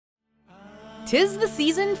'Tis the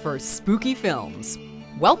season for spooky films.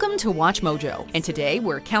 Welcome to WatchMojo, and today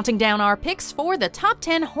we're counting down our picks for the top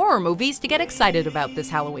 10 horror movies to get excited about this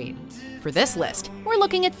Halloween. For this list, we're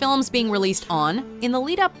looking at films being released on, in the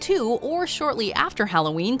lead up to, or shortly after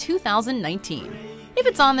Halloween 2019. If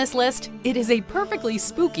it's on this list, it is a perfectly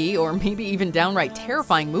spooky or maybe even downright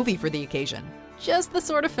terrifying movie for the occasion. Just the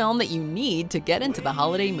sort of film that you need to get into the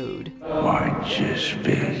holiday mood. Why don't you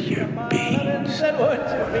spill your beans?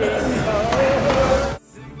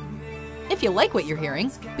 If you like what you're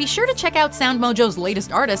hearing, be sure to check out SoundMojo's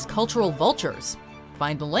latest artist, Cultural Vultures.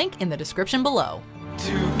 Find the link in the description below.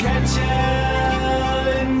 To catch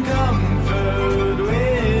and comfort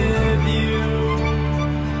with you.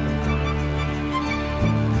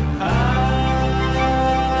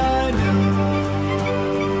 I know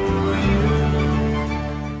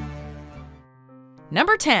you.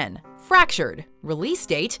 Number 10. Fractured. Release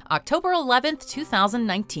date, October 11th,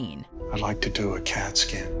 2019. I'd like to do a CAT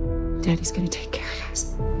scan. Daddy's gonna take care of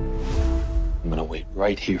us. I'm gonna wait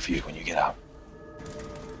right here for you when you get out.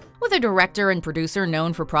 With a director and producer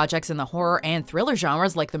known for projects in the horror and thriller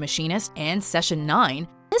genres like The Machinist and Session 9,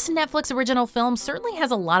 this Netflix original film certainly has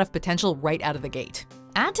a lot of potential right out of the gate.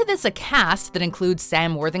 Add to this a cast that includes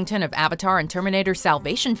Sam Worthington of Avatar and Terminator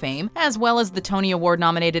Salvation fame, as well as the Tony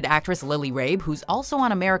Award-nominated actress Lily Rabe, who's also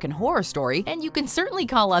on American Horror Story, and you can certainly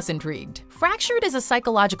call us intrigued. Fractured is a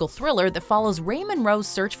psychological thriller that follows Ray Monroe's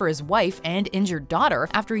search for his wife and injured daughter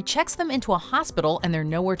after he checks them into a hospital and they're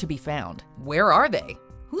nowhere to be found. Where are they?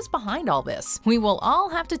 Who's behind all this? We will all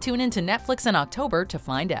have to tune into Netflix in October to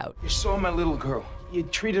find out. You saw my little girl. You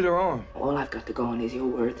treated her on. All I've got to go on is your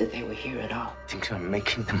word that they were here at all. Thinks I'm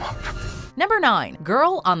making them up. Number 9.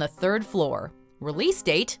 Girl on the Third Floor. Release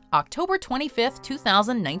date, October 25th,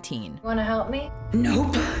 2019. Wanna help me?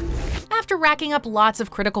 Nope. After racking up lots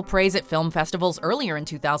of critical praise at film festivals earlier in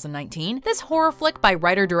 2019, this horror flick by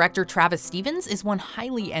writer-director Travis Stevens is one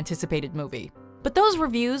highly anticipated movie. But those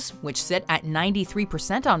reviews, which sit at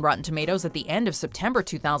 93% on Rotten Tomatoes at the end of September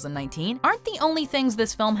 2019, aren't the only things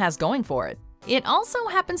this film has going for it. It also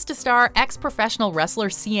happens to star ex-professional wrestler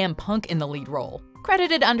CM Punk in the lead role.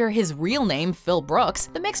 Credited under his real name, Phil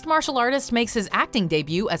Brooks, the mixed martial artist makes his acting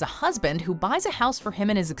debut as a husband who buys a house for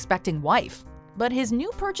him and his expecting wife. But his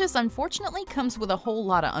new purchase unfortunately comes with a whole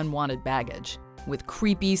lot of unwanted baggage. With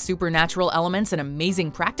creepy supernatural elements and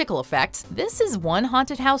amazing practical effects, this is one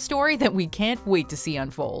haunted house story that we can't wait to see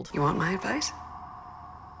unfold. You want my advice?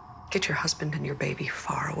 Get your husband and your baby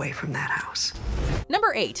far away from that house.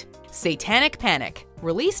 Number 8. Satanic Panic.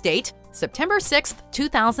 Release date, September 6th,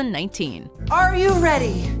 2019. Are you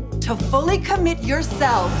ready to fully commit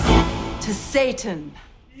yourselves to Satan?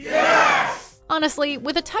 Honestly,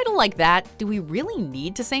 with a title like that, do we really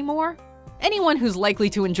need to say more? Anyone who's likely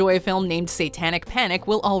to enjoy a film named Satanic Panic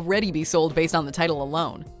will already be sold based on the title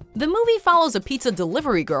alone. The movie follows a pizza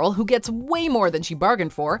delivery girl who gets way more than she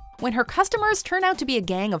bargained for when her customers turn out to be a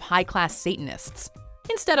gang of high-class Satanists.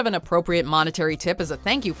 Instead of an appropriate monetary tip as a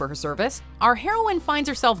thank you for her service, our heroine finds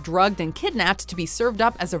herself drugged and kidnapped to be served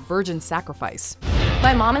up as a virgin sacrifice.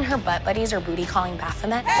 My mom and her butt buddies are booty calling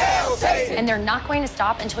Baphomet. And they're not going to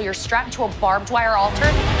stop until you're strapped to a barbed wire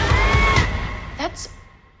altar. That's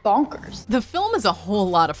bonkers. The film is a whole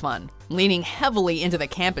lot of fun, leaning heavily into the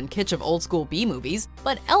camp and kitsch of old-school B-movies,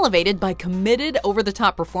 but elevated by committed,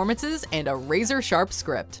 over-the-top performances and a razor-sharp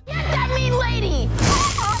script. Get that mean lady!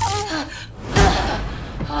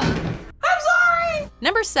 I'm sorry!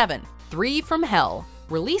 Number 7. 3 from Hell.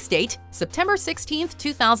 Release date, September 16th,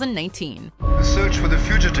 2019. The search for the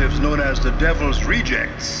fugitives known as the Devil's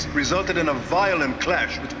Rejects resulted in a violent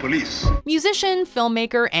clash with police. Musician,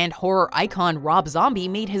 filmmaker, and horror icon Rob Zombie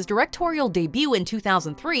made his directorial debut in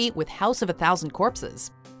 2003 with House of a Thousand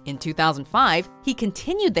Corpses. In 2005, he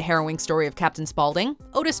continued the harrowing story of Captain Spaulding,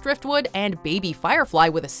 Otis Driftwood, and Baby Firefly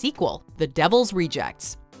with a sequel, The Devil's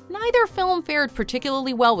Rejects. Neither film fared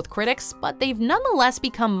particularly well with critics, but they've nonetheless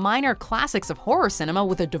become minor classics of horror cinema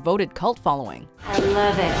with a devoted cult following. I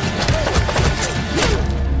love it.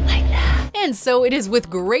 And so it is with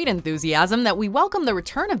great enthusiasm that we welcome the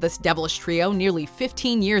return of this devilish trio nearly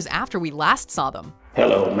 15 years after we last saw them.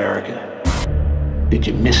 Hello, America. Did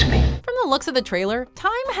you miss me? From the looks of the trailer,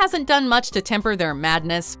 time hasn't done much to temper their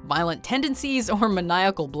madness, violent tendencies, or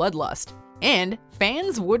maniacal bloodlust. And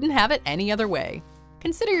fans wouldn't have it any other way.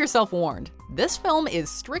 Consider yourself warned. This film is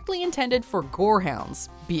strictly intended for gorehounds,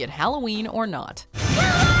 be it Halloween or not. 3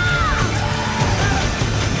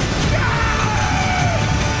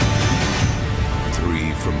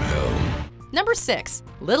 from Hell. Number 6.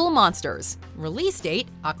 Little Monsters. Release date,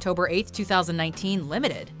 October 8th, 2019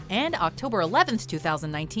 limited, and October 11th,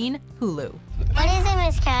 2019 Hulu. What is it,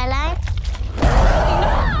 Miss Caroline?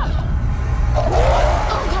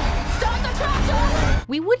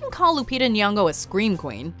 We wouldn't call Lupita Nyong'o a scream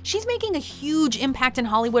queen. She's making a huge impact in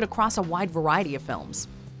Hollywood across a wide variety of films.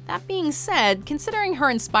 That being said, considering her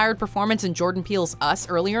inspired performance in Jordan Peele's Us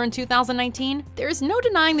earlier in 2019, there is no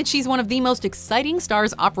denying that she's one of the most exciting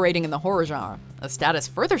stars operating in the horror genre, a status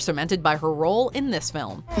further cemented by her role in this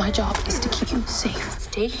film. My job is to keep you safe.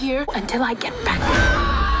 Stay here until I get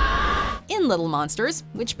back. In Little Monsters,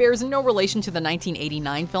 which bears no relation to the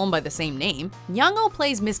 1989 film by the same name, Nyong'o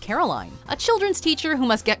plays Miss Caroline, a children's teacher who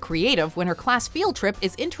must get creative when her class field trip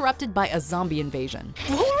is interrupted by a zombie invasion.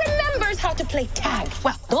 Who remembers how to play tag?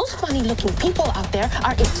 Well, those funny-looking people out there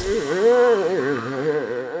are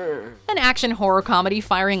An action horror comedy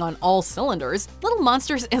firing on all cylinders, Little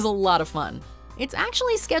Monsters is a lot of fun. It's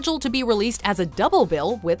actually scheduled to be released as a double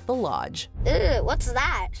bill with The Lodge. Ew, what's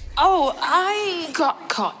that? Oh, I got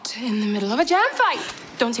caught in the middle of a jam fight.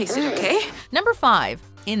 Don't taste it, okay? Number 5.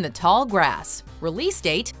 In the Tall Grass. Release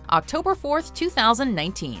date, October 4th,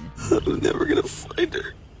 2019. I'm never gonna find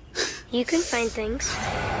her. You can find things,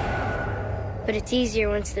 but it's easier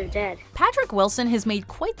once they're dead. Patrick Wilson has made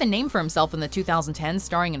quite the name for himself in the 2010s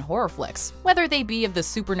starring in horror flicks, whether they be of the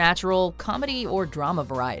supernatural, comedy, or drama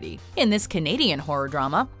variety. In this Canadian horror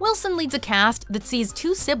drama, Wilson leads a cast that sees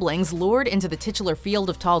two siblings lured into the titular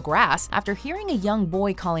field of tall grass after hearing a young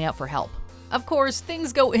boy calling out for help. Of course,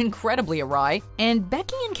 things go incredibly awry, and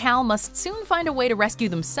Becky and Cal must soon find a way to rescue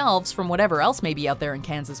themselves from whatever else may be out there in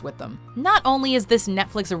Kansas with them. Not only is this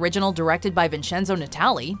Netflix original directed by Vincenzo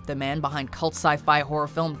Natali, the man behind cult sci-fi horror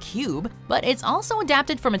film Cube, but it's also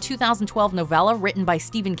adapted from a 2012 novella written by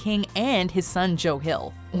Stephen King and his son Joe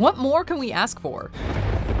Hill. What more can we ask for?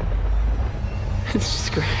 It's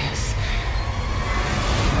just gross.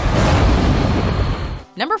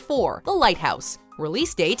 Number 4. The Lighthouse.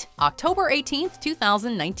 Release date, October 18th,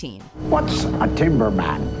 2019. What's a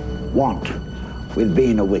timberman want with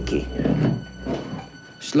being a wickie?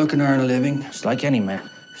 Just looking to earn a living, just like any man.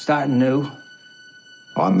 Starting new.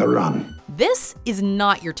 On the run. This is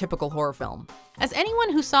not your typical horror film. As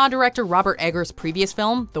anyone who saw director Robert Eggers' previous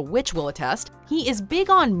film, The Witch, will attest, he is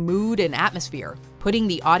big on mood and atmosphere, putting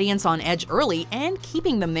the audience on edge early and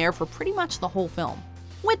keeping them there for pretty much the whole film.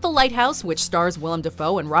 With The Lighthouse, which stars Willem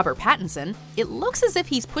Dafoe and Robert Pattinson, it looks as if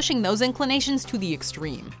he's pushing those inclinations to the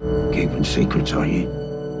extreme. Keeping secrets, are you?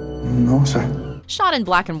 No, sir. Shot in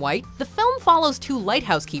black and white, the film follows two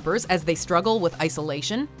lighthouse keepers as they struggle with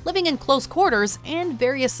isolation, living in close quarters, and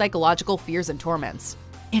various psychological fears and torments.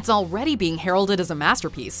 It's already being heralded as a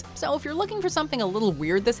masterpiece, so if you're looking for something a little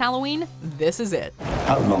weird this Halloween, this is it.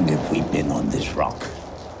 How long have we been on this rock?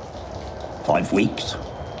 5 weeks?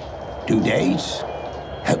 2 days?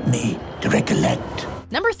 Help me to recollect.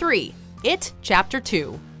 Number 3. It Chapter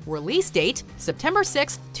 2. Release date, September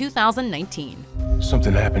 6th, 2019.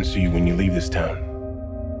 Something happens to you when you leave this town.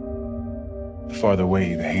 The farther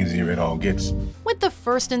away, the hazier it all gets. With the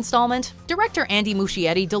first installment, director Andy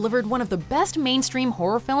Muschietti delivered one of the best mainstream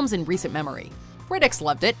horror films in recent memory. Critics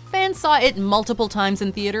loved it, fans saw it multiple times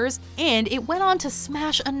in theaters, and it went on to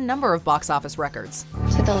smash a number of box office records.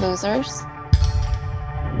 To the losers.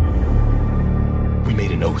 We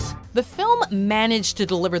made an oath. The film managed to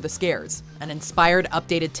deliver the scares, an inspired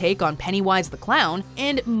updated take on Pennywise the Clown,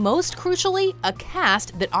 and most crucially, a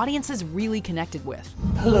cast that audiences really connected with.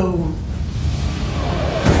 Hello.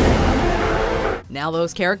 Now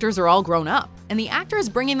those characters are all grown up, and the actors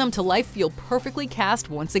bringing them to life feel perfectly cast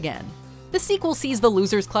once again. The sequel sees the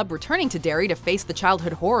Losers Club returning to Derry to face the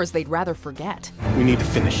childhood horrors they'd rather forget. We need to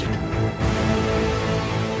finish it.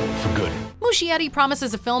 For good. Muschietti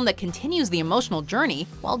promises a film that continues the emotional journey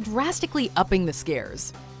while drastically upping the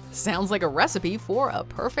scares. Sounds like a recipe for a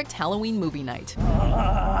perfect Halloween movie night.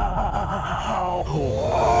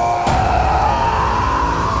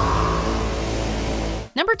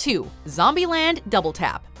 Number 2. Zombieland Double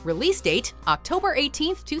Tap. Release date, October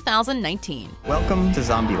 18th, 2019. Welcome to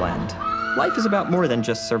Zombieland. Life is about more than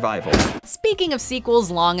just survival. Speaking of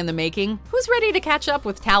sequels long in the making, who's ready to catch up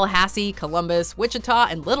with Tallahassee, Columbus, Wichita,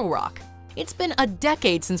 and Little Rock? It's been a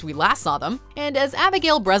decade since we last saw them, and as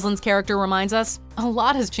Abigail Breslin's character reminds us, a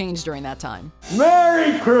lot has changed during that time.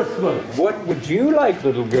 Merry Christmas! What would you like,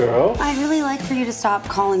 little girl? I'd really like for you to stop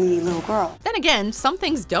calling me little girl. Then again, some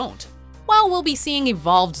things don't. While we'll be seeing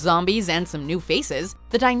evolved zombies and some new faces,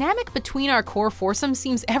 the dynamic between our core foursome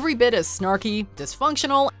seems every bit as snarky,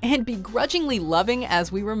 dysfunctional, and begrudgingly loving as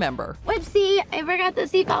we remember. Whoopsie, I forgot the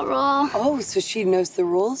seatbelt rule. Oh, so she knows the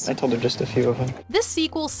rules? I told her just a few of them. This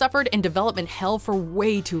sequel suffered in development hell for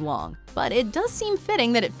way too long, but it does seem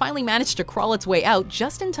fitting that it finally managed to crawl its way out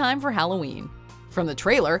just in time for Halloween. From the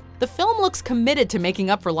trailer, the film looks committed to making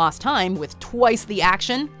up for lost time with twice the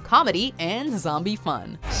action, comedy, and zombie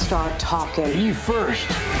fun. Start talking. You first.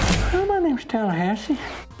 My name's Tallahassee.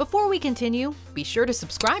 Before we continue, be sure to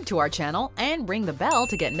subscribe to our channel and ring the bell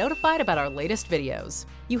to get notified about our latest videos.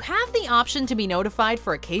 You have the option to be notified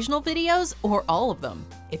for occasional videos or all of them.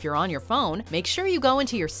 If you're on your phone, make sure you go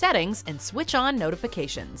into your settings and switch on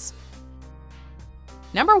notifications.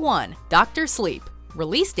 Number 1. Dr. Sleep.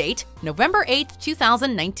 Release date, November 8,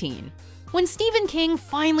 2019. When Stephen King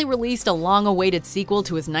finally released a long-awaited sequel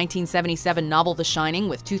to his 1977 novel The Shining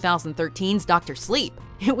with 2013's Dr. Sleep,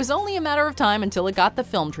 it was only a matter of time until it got the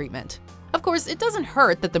film treatment. Of course, it doesn't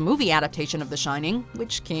hurt that the movie adaptation of The Shining,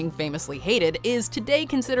 which King famously hated, is today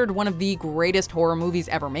considered one of the greatest horror movies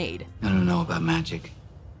ever made. I don't know about magic.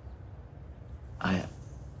 I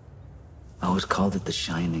always called it The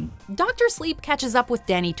Shining. Dr. Sleep catches up with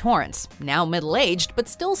Danny Torrance, now middle-aged but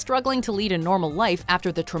still struggling to lead a normal life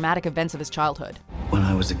after the traumatic events of his childhood. When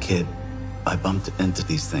I was a kid, I bumped into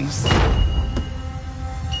these things.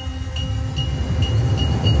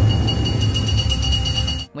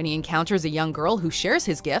 When he encounters a young girl who shares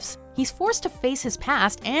his gifts, he's forced to face his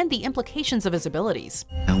past and the implications of his abilities.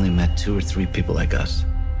 I only met 2 or 3 people like us.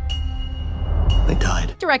 They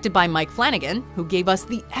died. Directed by Mike Flanagan, who gave us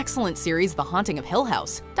the excellent series The Haunting of Hill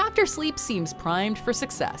House, Dr. Sleep seems primed for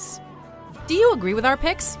success. Do you agree with our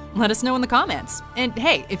picks? Let us know in the comments. And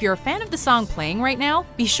hey, if you're a fan of the song playing right now,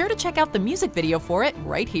 be sure to check out the music video for it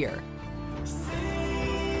right here.